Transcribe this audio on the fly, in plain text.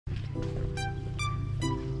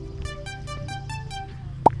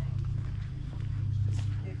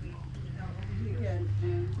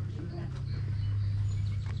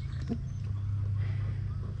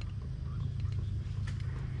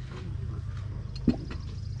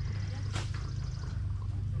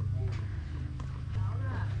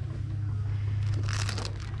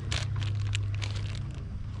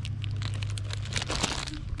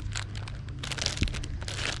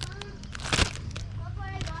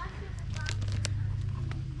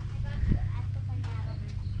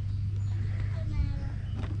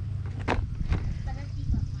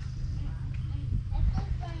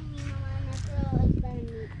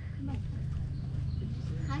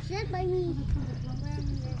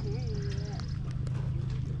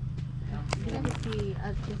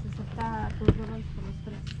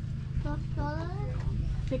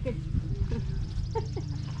Ticket.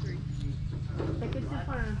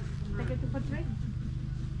 Ticket for Thrift.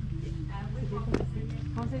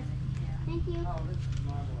 Thank you.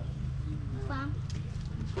 Wow.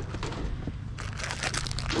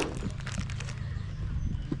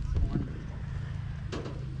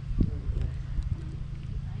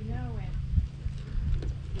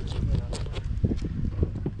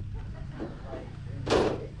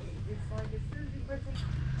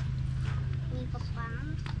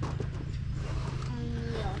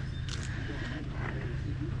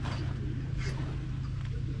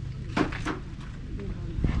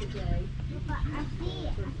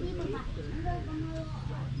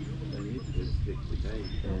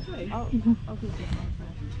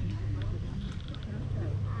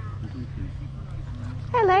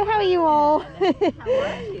 Hello, how are you all? How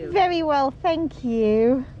are you? Very well, thank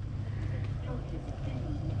you.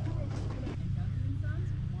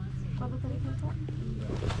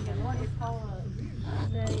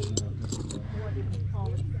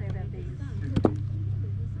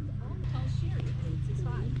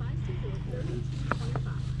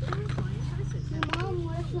 Mom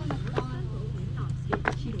works on the farm.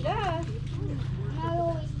 She does. I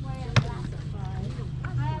always wear glasses. I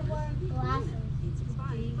wear glasses.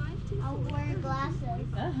 I wear glasses.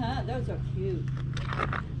 Those are cute.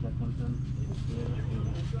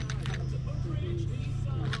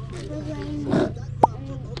 These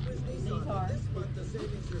are.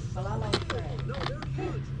 Well, I like red.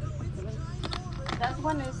 That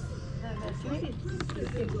one is the sweet is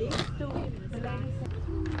 50. The lady said.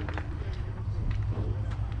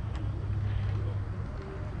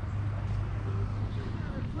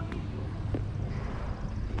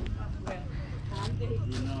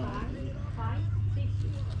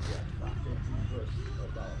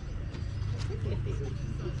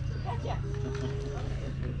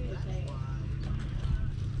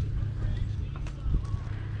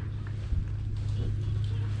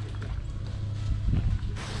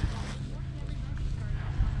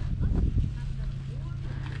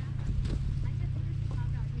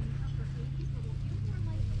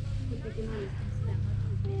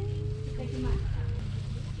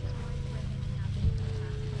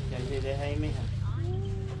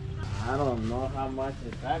 I don't know how much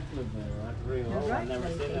it's actually been. That's real old. I've never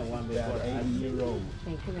seen that one before. 80-year-old.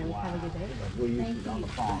 Thank you, ma'am. Have a good day. We used it on the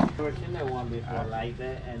farm. I've never seen that one before like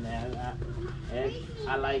that, and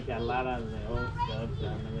I like a lot of the old stuff. I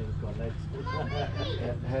mean, collection.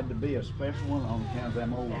 It had to be a special one on account of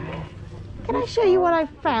them old. Can I show you what I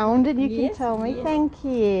found and you can Yes, tell me? yes. Thank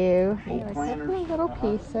you. Here are planners. several little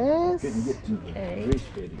pieces. Couldn't get to the grease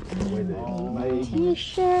fitting the way they made.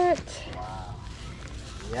 T-shirt. Wow.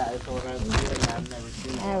 Yeah, it's what I've seen. I've never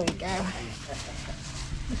seen There we it. go.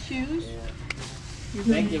 The shoes. Yeah.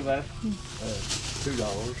 Thank you, bud.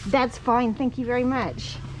 $2. That's fine. Thank you very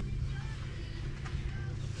much.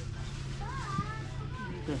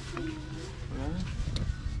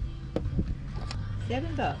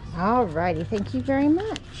 $7. Alrighty. Thank you very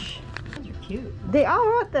much. Those are cute. They are,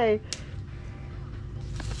 aren't they?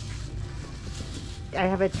 I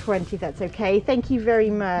have a 20. That's okay. Thank you very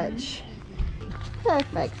much.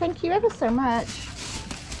 Perfect. Thank you ever so much.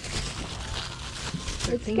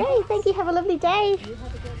 Let's go. Thank you. Have a lovely day. You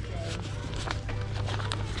have a good day.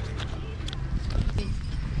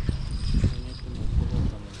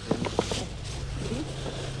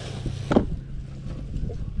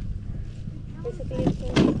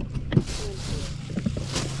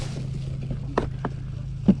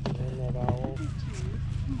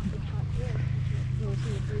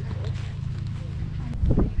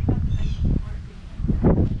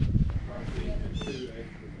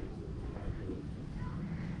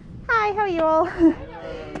 Hi, how are you all?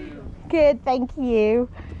 Good, thank you.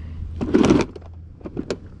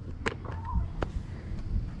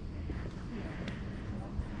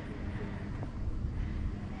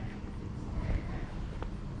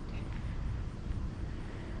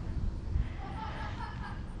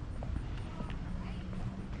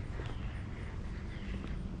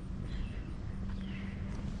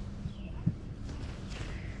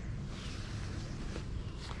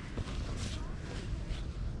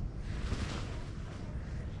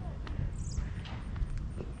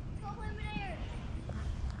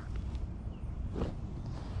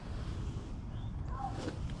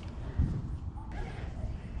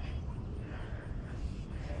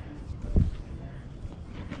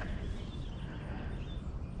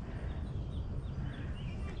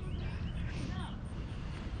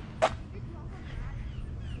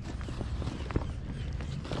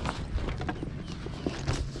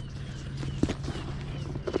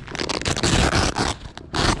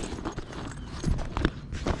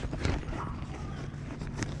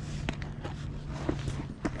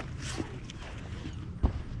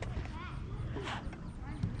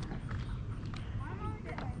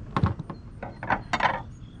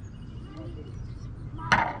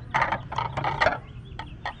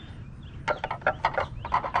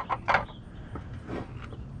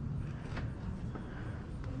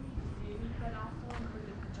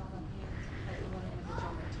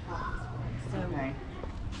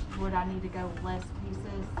 to go less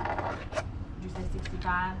pieces? Did you say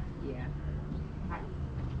 65? Yeah. Okay.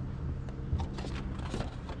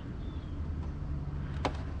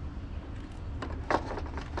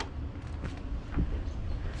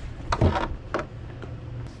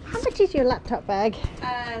 How much is your laptop bag?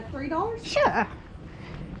 $3? Sure.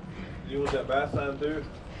 You want that bath sign too?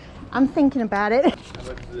 I'm thinking about it. How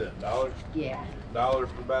much is it? $1? Yeah. $1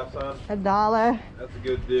 for the bath sign? $1. That's a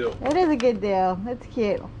good deal. It is a good deal. It's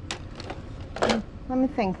cute. Let me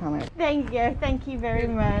think on it. Thank you. Thank you very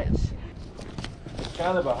much. It's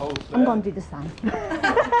kind of a whole set. I'm going to do the sign. So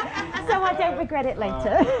I don't regret it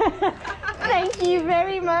later. Thank you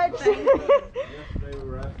very much. Yesterday we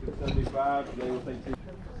were asking 75, today we'll take 2.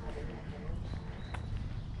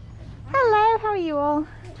 Hello, how are you all?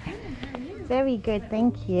 Very good,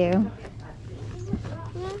 thank you.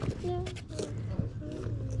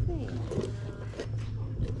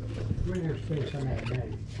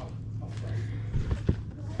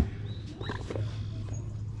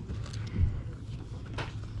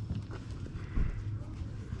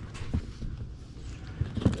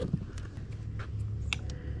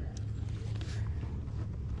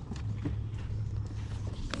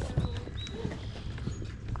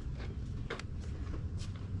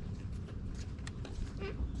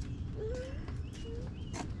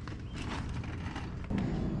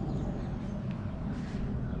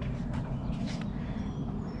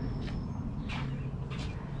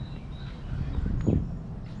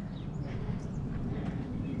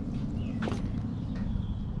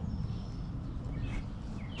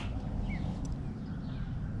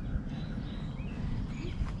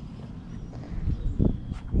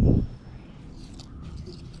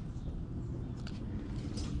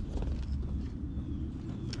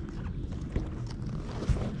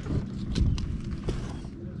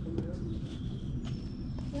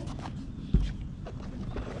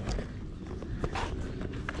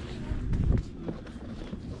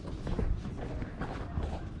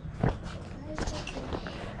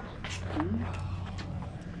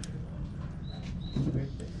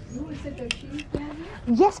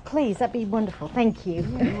 Yes, please. That'd be wonderful. Thank you.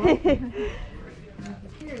 Thank you.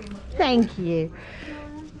 Thank you.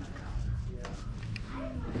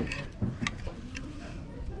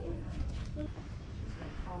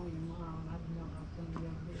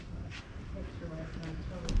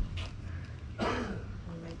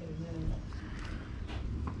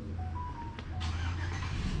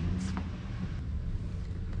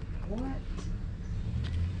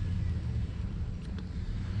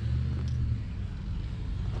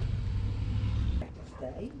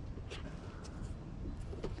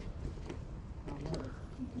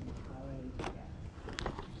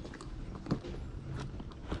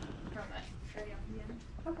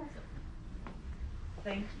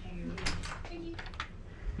 Thank you.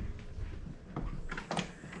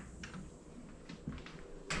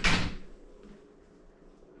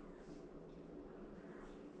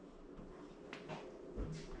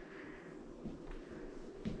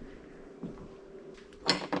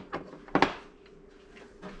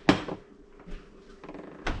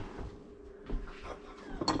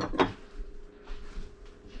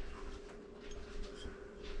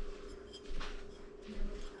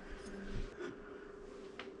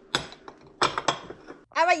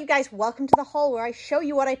 Alright you guys, welcome to the haul where I show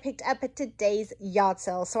you what I picked up at today's yard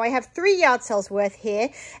sale. So I have 3 yard sales worth here.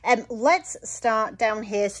 Let's start down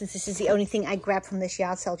here since this is the only thing I grabbed from this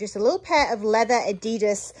yard sale. Just a little pair of leather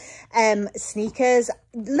Adidas sneakers.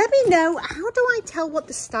 Let me know, how do I tell what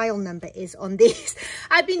the style number is on these?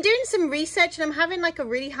 I've been doing some research and I'm having like a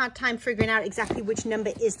really hard time figuring out exactly which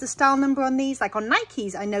number is the style number on these. Like on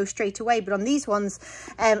Nikes, I know straight away, but on these ones,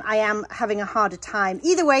 I am having a harder time.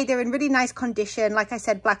 Either way, they're in really nice condition. Like I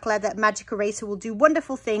said, black leather, magic eraser will do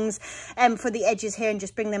wonderful things for the edges here and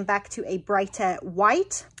just bring them back to a brighter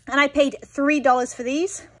white. And I paid $3 for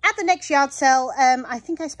these. At the next yard sale, I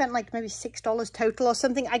think I spent like maybe $6 total or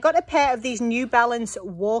something. I got a pair of these New Balance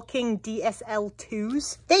walking DSL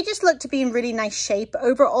 2s. They just look to be in really nice shape.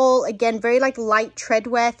 Overall, again, very like light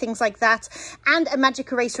treadwear, things like that. And a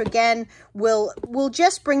magic eraser again will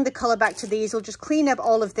just bring the color back to these. We'll just clean up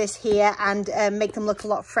all of this here and make them look a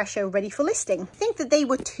lot fresher, ready for listing. I think that they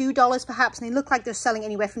were $2 perhaps, and they look like they're selling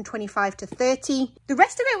anywhere from 25 to 30. The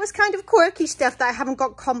rest of it was kind of quirky stuff that I haven't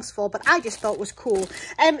got comps for, but I just thought was cool.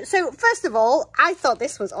 So first of all, I thought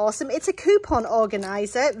this was awesome. It's a coupon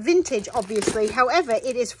organizer, vintage obviously. However,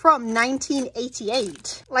 it is from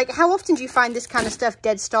 1988. Like, how often do you find this kind of stuff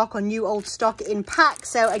dead stock or new old stock in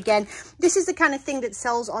packs? So again, this is the kind of thing that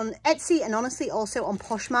sells on Etsy and honestly also on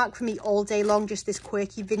Poshmark for me all day long. Just this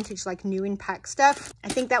quirky vintage, like new in pack stuff. I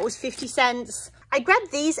think that was 50 cents. I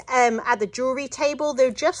grabbed these at the jewelry table.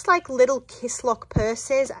 They're just like little kiss lock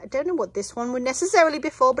purses. I don't know what this one would necessarily be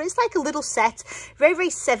for, but it's like a little set. Very, very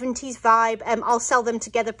 70s vibe. I'll sell them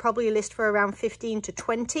together, probably a list for around 15 to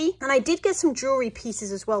 20. And I did get some jewelry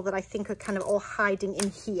pieces as well that I think are kind of all hiding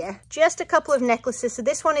in here. Just a couple of necklaces. So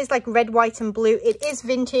this one is like red, white and blue. It is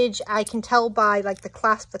vintage. I can tell by like the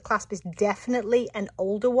clasp. The clasp is definitely an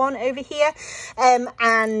older one over here. And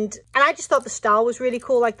I just thought the style was really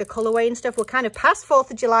cool, like the colorway and stuff. We're kind of past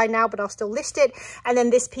 4th of July now, but I'll still list it. And then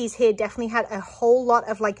this piece here definitely had a whole lot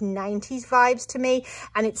of like 90s vibes to me.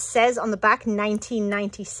 And it says on the back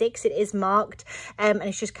 1996. It is marked. And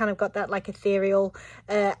it's just kind of got that like ethereal,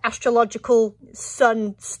 astrological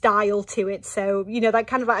sun style to it. So, you know, that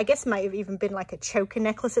kind of, I guess might have even been like a choker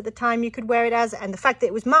necklace at the time you could wear it as. And the fact that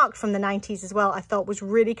it was marked from the 90s as well, I thought was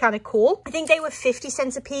really kind of cool. I think they were 50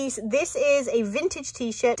 cents a piece. This is a vintage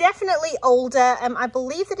t-shirt, definitely older. I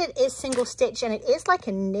believe that it is single stitch and it is like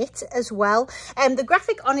a knit as well. The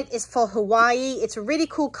graphic on it is for Hawaii. It's a really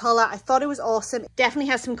cool color. I thought it was awesome. Definitely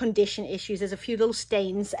has some condition issues. There's a few little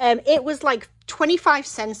stains. It was like 25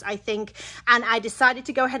 cents, I think, and I decided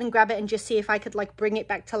to go ahead and grab it and just see if I could like bring it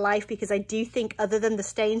back to life, because I do think other than the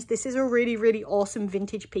stains, this is a really, really awesome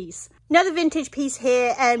vintage piece. Another vintage piece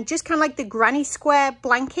here, just kind of like the granny square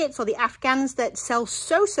blankets or the Afghans that sell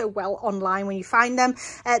so well online when you find them.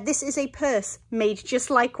 This is a purse made just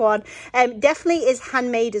like one. Definitely is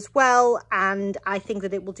handmade as well, and I think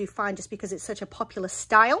that it will do fine just because it's such a popular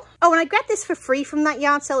style. Oh, and I grabbed this for free from that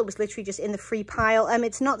yard sale. It was literally just in the free pile.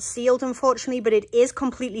 It's not sealed, unfortunately, but it is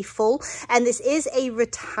completely full. And this is a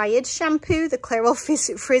retired shampoo, the Clairol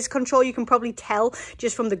Frizz Control. You can probably tell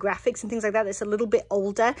just from the graphics and things like that, it's a little bit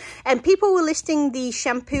older. And people were listing the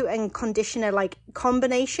shampoo and conditioner like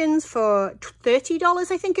combinations for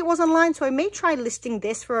 $30, I think it was, online. So I may try listing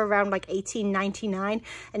this for around like $18.99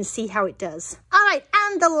 and see how it does. All right,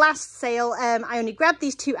 and the last sale, I only grabbed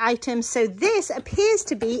these 2 items. So this appears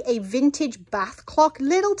to be a vintage bath clock.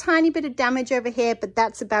 Little tiny bit of damage over here, but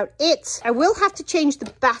that's about it. I will have to change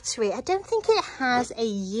the battery. I don't think it has a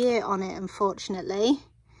year on it, unfortunately.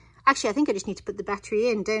 Actually, I think I just need to put the battery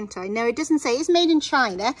in, don't I? No, it doesn't say. It's made in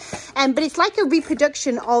China, but it's like a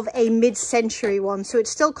reproduction of a mid-century one. So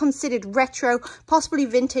it's still considered retro, possibly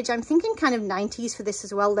vintage. I'm thinking kind of 90s for this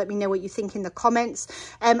as well. Let me know what you think in the comments.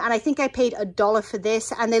 And I think I paid $1 for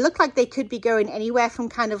this, and they look like they could be going anywhere from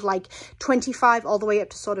kind of like 25 all the way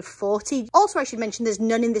up to sort of 40. Also, I should mention there's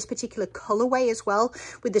none in this particular colorway as well,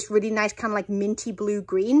 with this really nice kind of like minty blue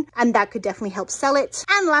green, and that could definitely help sell it.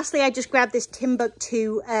 And lastly, I just grabbed this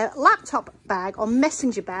Timbuktu laptop bag or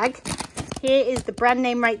messenger bag. Here is the brand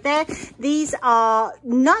name right there. These are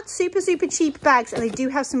not super cheap bags, and they do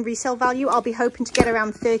have some resale value. I'll be hoping to get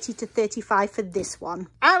around 30 to 35 for this one.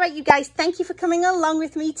 All right, you guys, thank you for coming along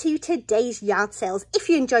with me to today's yard sales. If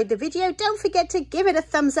you enjoyed the video, don't forget to give it a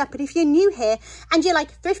thumbs up. And if you're new here and you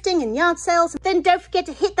like thrifting and yard sales, then don't forget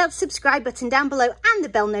to hit that subscribe button down below and the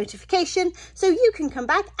bell notification so you can come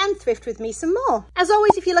back and thrift with me some more. As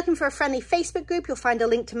always, if you're looking for a friendly Facebook group, you'll find a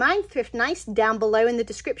link to mine, Thrift Nice, down below in the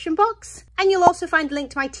description box. And you'll also find a link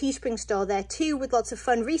to my Teespring store there too, with lots of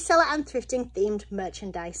fun reseller and thrifting themed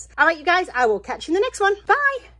merchandise. All right, you guys, I will catch you in the next one. Bye.